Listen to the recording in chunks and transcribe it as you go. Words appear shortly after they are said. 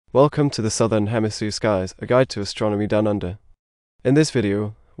Welcome to the Southern Hemisphere Skies, a guide to astronomy down under. In this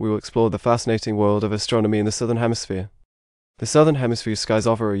video, we will explore the fascinating world of astronomy in the Southern Hemisphere. The Southern Hemisphere skies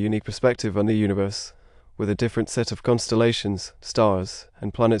offer a unique perspective on the universe, with a different set of constellations, stars,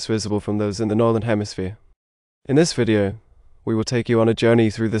 and planets visible from those in the Northern Hemisphere. In this video, we will take you on a journey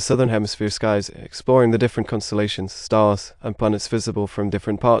through the Southern Hemisphere skies, exploring the different constellations, stars, and planets visible from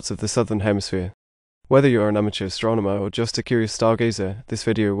different parts of the Southern Hemisphere. Whether you're an amateur astronomer or just a curious stargazer, this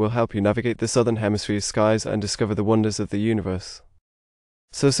video will help you navigate the Southern Hemisphere skies and discover the wonders of the universe.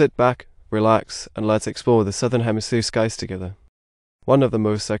 So sit back, relax, and let's explore the Southern Hemisphere skies together. One of the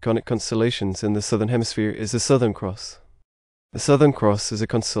most iconic constellations in the Southern Hemisphere is the Southern Cross. The Southern Cross is a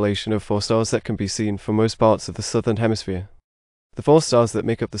constellation of 4 stars that can be seen from most parts of the Southern Hemisphere. The 4 stars that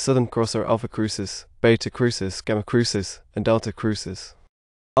make up the Southern Cross are Alpha Crucis, Beta Crucis, Gamma Crucis, and Delta Crucis.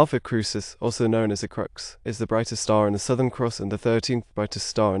 Alpha Crucis, also known as the Crux, is the brightest star in the Southern Cross and the 13th brightest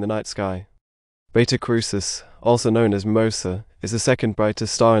star in the night sky. Beta Crucis, also known as Mimosa, is the 2nd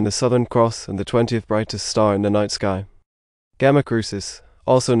brightest star in the Southern Cross and the 20th brightest star in the night sky. Gamma Crucis,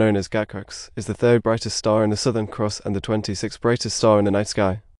 also known as Crux, is the 3rd brightest star in the Southern Cross and the 26th brightest star in the night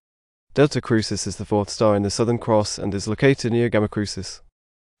sky. Delta Crucis is the 4th star in the Southern Cross and is located near Gamma Crucis.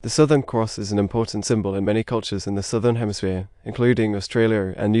 The Southern Cross is an important symbol in many cultures in the Southern Hemisphere, including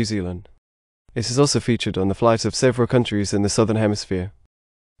Australia and New Zealand. It is also featured on the flags of several countries in the Southern Hemisphere.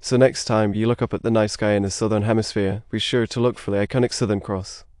 So next time you look up at the night sky in the Southern Hemisphere, be sure to look for the iconic Southern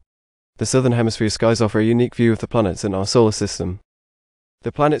Cross. The Southern Hemisphere skies offer a unique view of the planets in our solar system.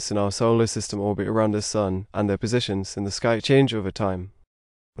 The planets in our solar system orbit around the Sun, and their positions in the sky change over time.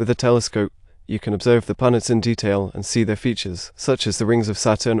 With a telescope, you can observe the planets in detail and see their features, such as the rings of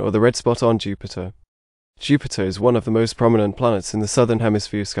Saturn or the red spot on Jupiter. Jupiter is one of the most prominent planets in the Southern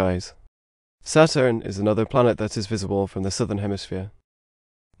Hemisphere skies. Saturn is another planet that is visible from the Southern Hemisphere.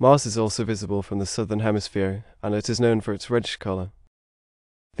 Mars is also visible from the Southern Hemisphere, and it is known for its reddish color.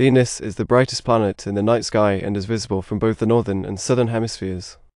 Venus is the brightest planet in the night sky and is visible from both the Northern and Southern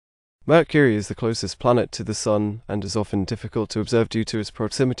Hemispheres. Mercury is the closest planet to the Sun and is often difficult to observe due to its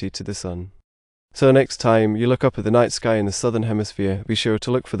proximity to the Sun. So next time you look up at the night sky in the Southern Hemisphere, be sure to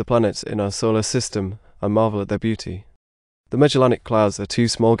look for the planets in our solar system and marvel at their beauty. The Magellanic Clouds are 2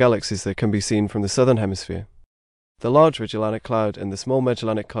 small galaxies that can be seen from the Southern Hemisphere. The Large Magellanic Cloud and the Small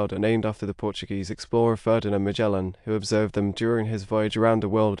Magellanic Cloud are named after the Portuguese explorer Ferdinand Magellan, who observed them during his voyage around the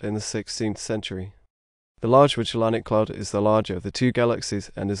world in the 16th century. The Large Magellanic Cloud is the larger of the 2 galaxies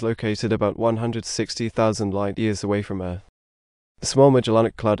and is located about 160,000 light-years away from Earth. The Small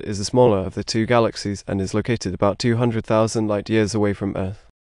Magellanic Cloud is the smaller of the 2 galaxies and is located about 200,000 light-years away from Earth.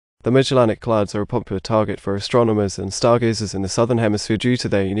 The Magellanic Clouds are a popular target for astronomers and stargazers in the Southern Hemisphere due to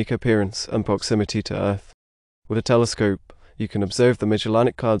their unique appearance and proximity to Earth. With a telescope, you can observe the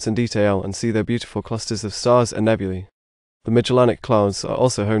Magellanic Clouds in detail and see their beautiful clusters of stars and nebulae. The Magellanic Clouds are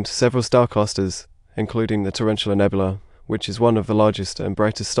also home to several star clusters, including the Tarantula Nebula, which is one of the largest and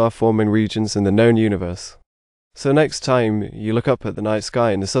brightest star-forming regions in the known universe. So next time you look up at the night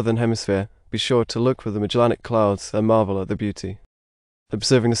sky in the Southern Hemisphere, be sure to look for the Magellanic Clouds and marvel at the beauty.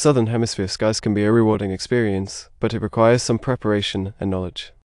 Observing the Southern Hemisphere skies can be a rewarding experience, but it requires some preparation and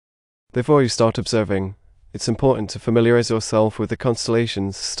knowledge. Before you start observing, it's important to familiarize yourself with the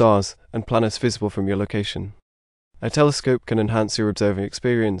constellations, stars, and planets visible from your location. A telescope can enhance your observing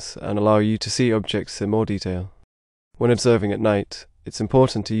experience and allow you to see objects in more detail. When observing at night, it's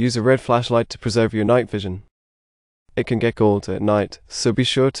important to use a red flashlight to preserve your night vision. It can get cold at night, so be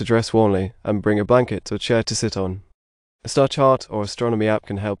sure to dress warmly and bring a blanket or chair to sit on. A star chart or astronomy app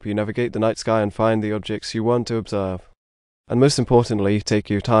can help you navigate the night sky and find the objects you want to observe. And most importantly, take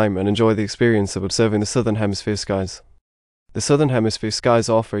your time and enjoy the experience of observing the Southern Hemisphere skies. The Southern Hemisphere skies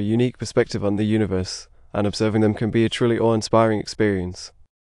offer a unique perspective on the universe, and observing them can be a truly awe-inspiring experience.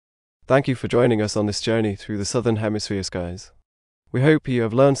 Thank you for joining us on this journey through the Southern Hemisphere skies. We hope you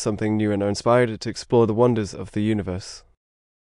have learned something new and are inspired to explore the wonders of the universe.